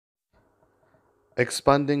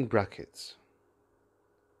Expanding brackets.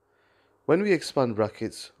 When we expand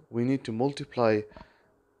brackets, we need to multiply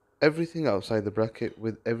everything outside the bracket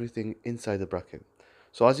with everything inside the bracket.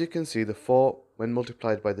 So as you can see, the 4 when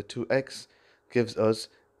multiplied by the 2x gives us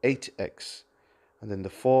 8x. And then the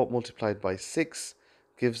 4 multiplied by 6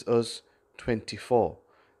 gives us 24.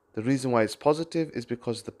 The reason why it's positive is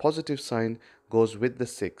because the positive sign goes with the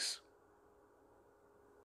 6.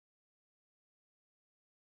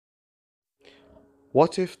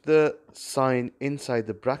 What if the sign inside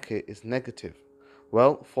the bracket is negative?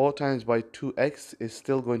 Well, 4 times by 2x is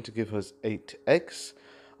still going to give us 8x,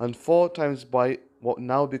 and 4 times by what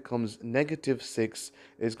now becomes negative 6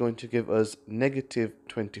 is going to give us negative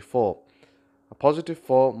 24. A positive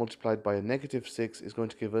 4 multiplied by a negative 6 is going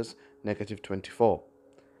to give us negative 24.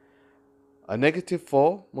 A negative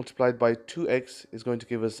 4 multiplied by 2x is going to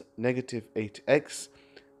give us negative 8x.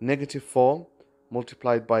 Negative 4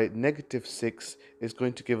 multiplied by negative 6 is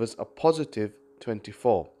going to give us a positive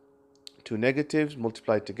 24. Two negatives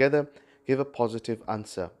multiplied together give a positive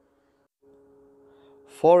answer.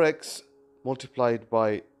 4x multiplied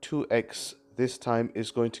by 2x this time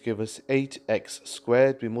is going to give us 8x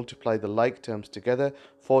squared. We multiply the like terms together.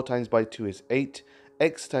 4 times by 2 is 8.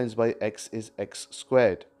 X times by x is x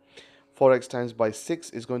squared. 4x times by 6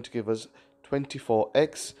 is going to give us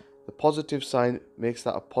 24x. The positive sign makes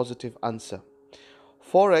that a positive answer.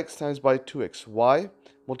 4x times by 2x, y.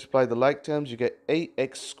 Multiply the like terms, you get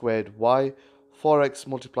 8x squared y. 4x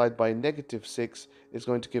multiplied by negative 6 is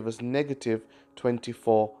going to give us negative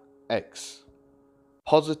 24x.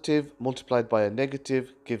 Positive multiplied by a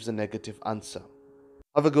negative gives a negative answer.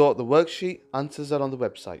 Have a go at the worksheet. Answers are on the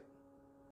website.